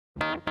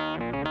Hi,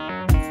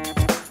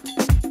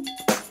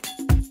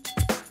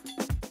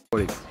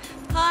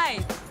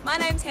 my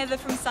name's Heather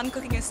from Sun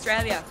Cooking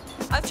Australia.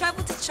 I've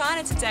travelled to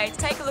China today to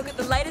take a look at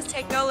the latest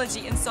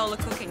technology in solar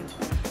cooking.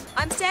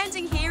 I'm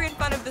standing here in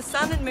front of the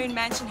Sun and Moon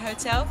Mansion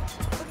Hotel,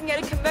 looking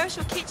at a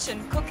commercial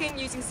kitchen cooking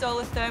using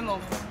solar thermal.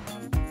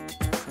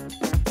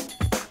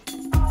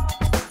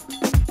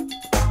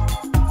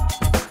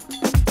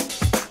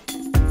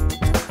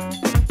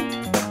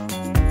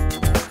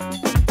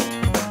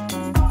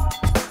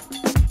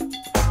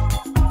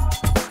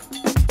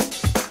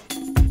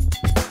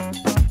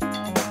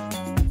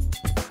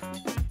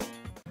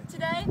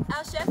 Today,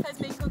 our chef has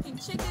been cooking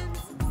chickens,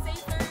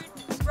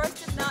 seafood,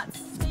 roasted nuts,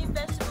 steamed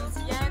vegetables,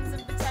 yams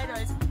and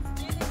potatoes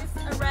using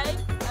this array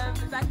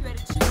of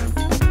evacuated tubes.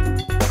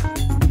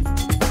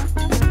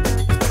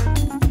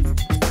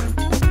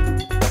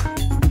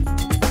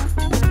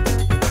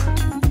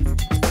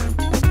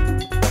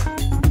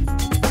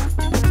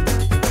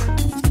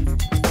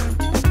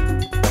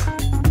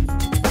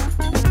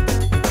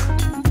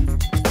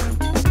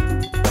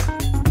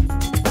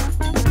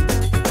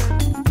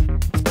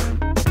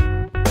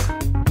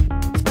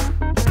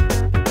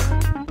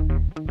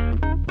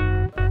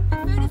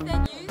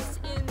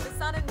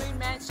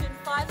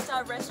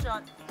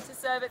 Restaurant to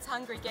serve its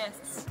hungry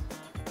guests.